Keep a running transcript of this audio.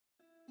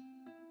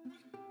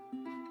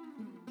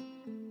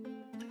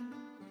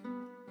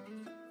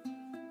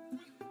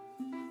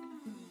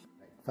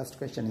First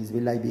question is,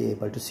 will I be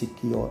able to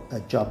secure a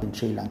job in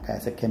Sri Lanka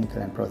as a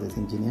chemical and process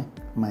engineer?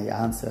 My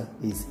answer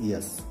is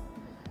yes.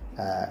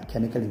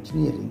 Chemical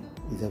engineering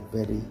is a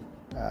very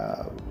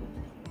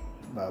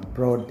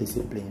broad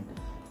discipline.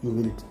 You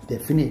will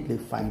definitely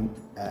find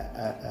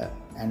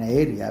an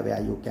area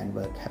where you can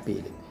work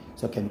happily.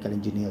 So chemical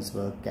engineers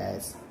work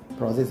as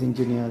process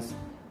engineers,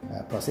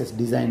 process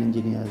design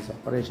engineers,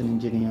 operation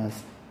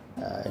engineers,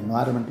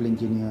 environmental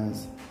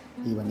engineers,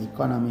 even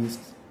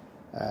economists,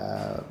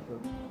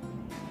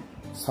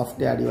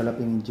 software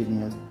developing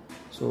engineers.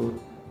 So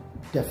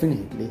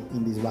definitely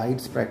in this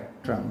wide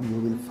spectrum you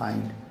will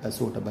find a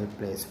suitable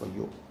place for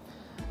you.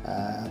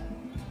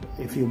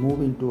 If you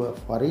move into a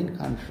foreign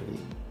country,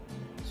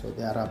 so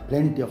there are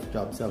plenty of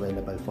jobs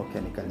available for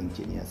chemical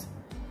engineers.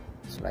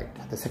 So, right.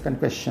 The second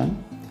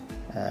question,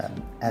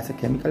 as a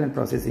chemical and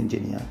process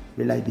engineer,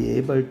 will I be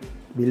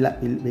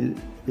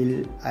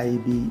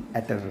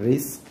at a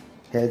risk,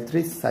 health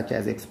risk, such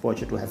as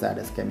exposure to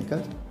hazardous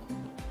chemicals?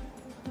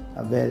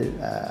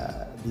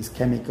 These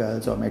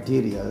chemicals or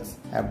materials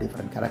have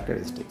different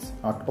characteristics.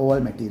 Not all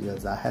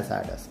materials are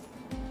hazardous.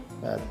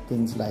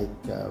 Things like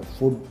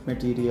food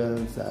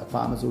materials,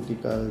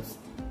 pharmaceuticals,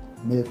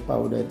 milk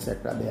powder,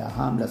 etc., they are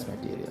harmless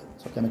materials.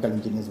 So chemical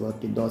engineers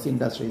work in those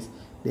industries,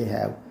 they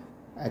have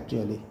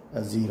actually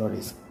a zero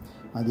risk.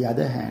 On the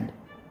other hand,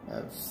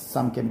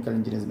 some chemical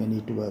engineers may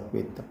need to work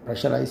with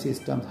pressurized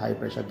systems, high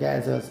pressure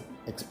gases,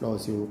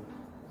 explosive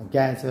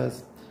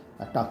gases,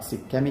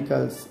 toxic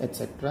chemicals,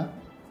 etc.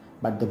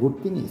 But the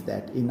good thing is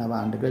that in our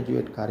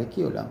undergraduate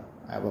curriculum,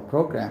 our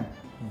program,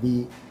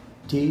 we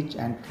teach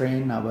and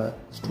train our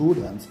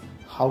students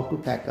how to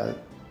tackle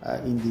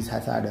in these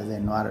hazardous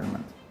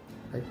environments.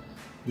 Right?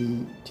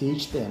 We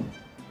teach them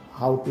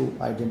how to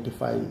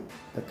identify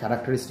the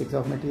characteristics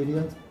of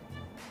materials,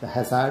 the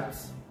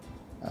hazards,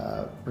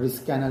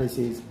 risk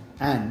analysis,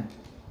 and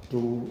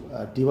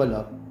to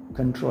develop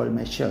control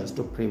measures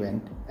to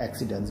prevent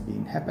accidents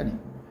being happening.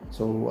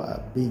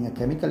 So being a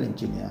chemical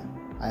engineer,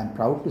 I am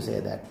proud to say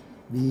that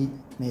we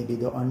may be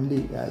the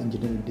only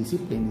engineering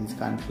discipline in this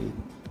country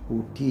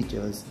who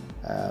teaches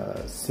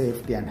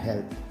safety and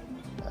health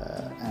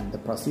and the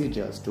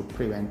procedures to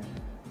prevent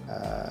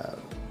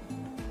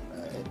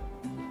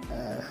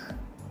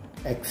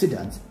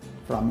accidents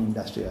from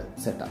industrial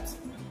setups.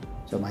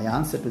 So my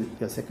answer to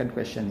your second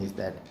question is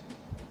that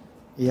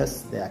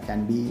yes, there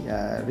can be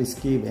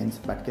risky events,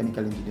 but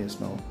chemical engineers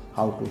know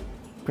how to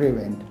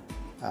prevent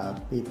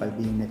people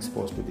being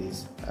exposed to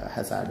these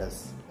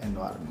hazardous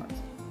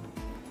environments.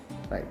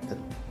 Right. The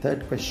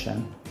third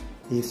question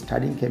is,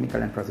 studying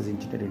chemical and process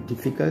engineering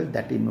difficult?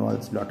 That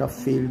involves a lot of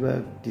field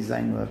work,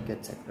 design work,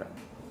 etc.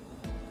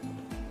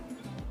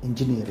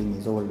 Engineering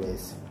is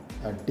always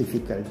a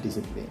difficult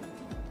discipline,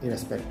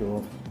 irrespective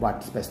of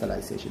what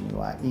specialization you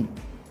are in.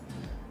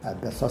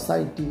 The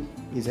society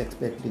is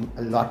expecting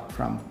a lot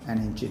from an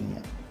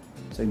engineer,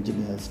 so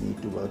engineers need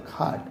to work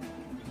hard.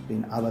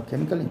 In our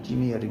chemical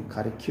engineering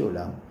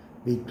curriculum,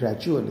 we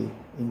gradually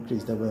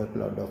increase the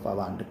workload of our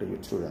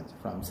undergraduate students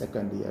from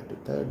second year to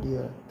third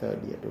year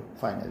to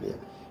final year.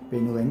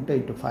 When you enter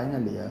into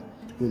final year,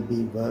 you will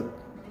be work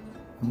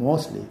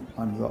mostly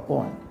on your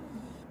own.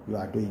 You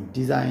are doing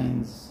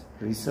designs,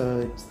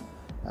 research,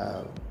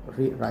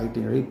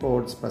 writing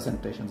reports,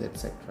 presentations,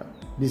 etc.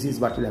 This is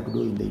what you have to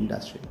do in the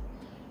industry.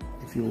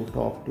 If you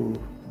talk to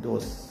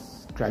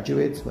those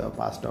graduates who have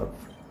passed out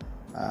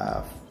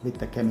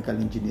with a chemical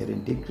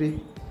engineering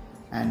degree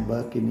and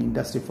work in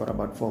industry for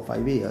about 4 or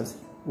 5 years,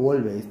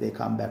 always they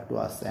come back to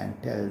us and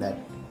tell that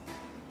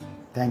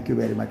thank you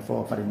very much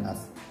for offering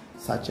us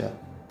such a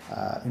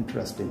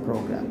interesting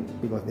program,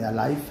 because their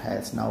life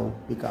has now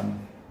become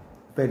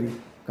very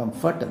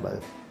comfortable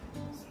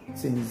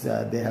since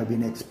they have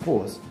been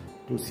exposed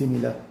to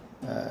similar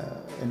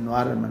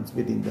environments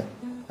within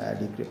the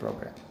degree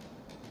program.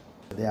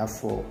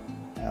 Therefore,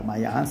 my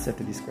answer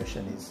to this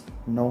question is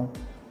no,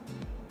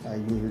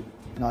 you will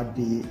not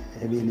be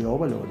heavily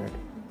overloaded,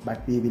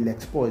 but we will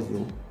expose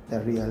you the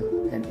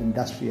real and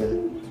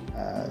industrial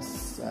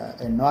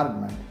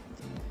environment.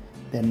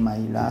 Then my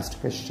last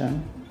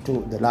question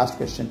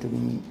to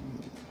me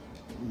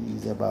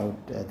is about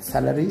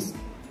salaries.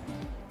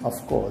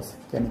 Of course,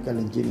 chemical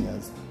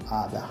engineers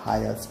are the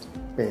highest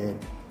paid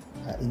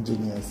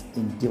engineers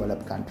in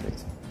developed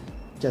countries.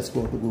 Just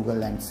go to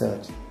Google and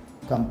search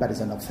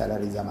comparison of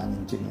salaries among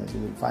engineers.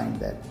 You will find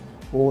that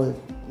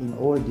in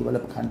all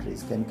developed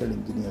countries, chemical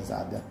engineers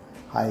are the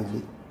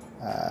highly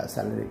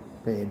salary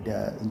paid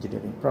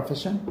engineering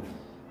profession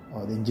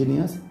or the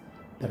engineers.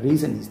 The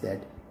reason is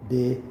that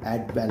they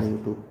add value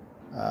to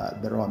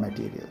the raw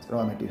materials.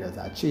 Raw materials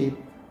are cheap,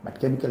 but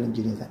chemical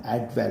engineers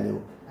add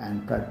value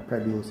and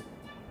produce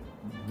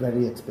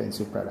very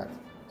expensive products.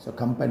 So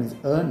companies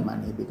earn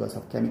money because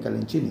of chemical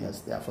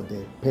engineers, therefore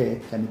they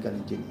pay chemical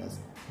engineers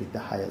with the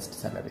highest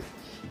salary.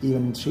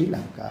 Even in Sri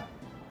Lanka,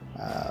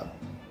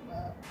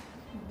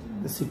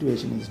 the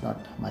situation is not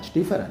much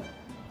different.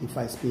 If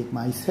I speak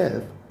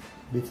myself,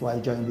 Before I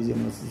joined this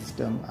university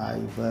system, I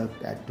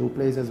worked at two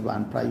places,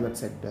 one private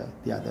sector,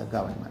 the other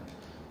government.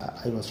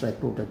 I was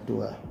recruited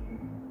to a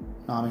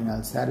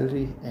nominal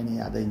salary any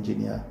other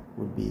engineer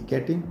would be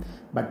getting,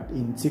 but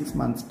in 6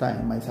 months'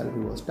 time my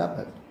salary was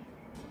doubled.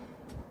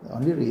 The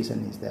only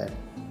reason is that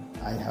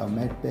I have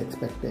met the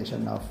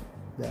expectation of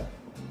the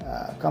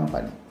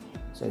company.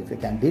 So if you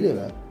can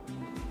deliver,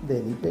 they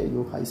will pay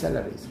you high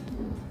salaries.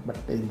 But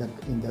in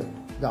the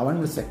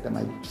government sector,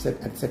 my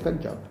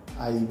second job,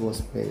 I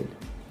was paid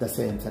the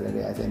same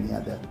salary as any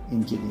other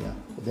engineer.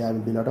 There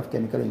will be a lot of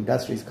chemical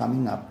industries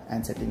coming up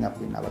and setting up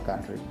in our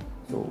country.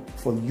 So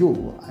for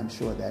you, I'm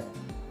sure that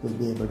you'll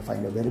be able to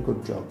find a very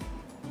good job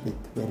with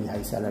very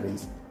high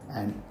salaries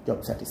and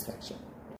job satisfaction.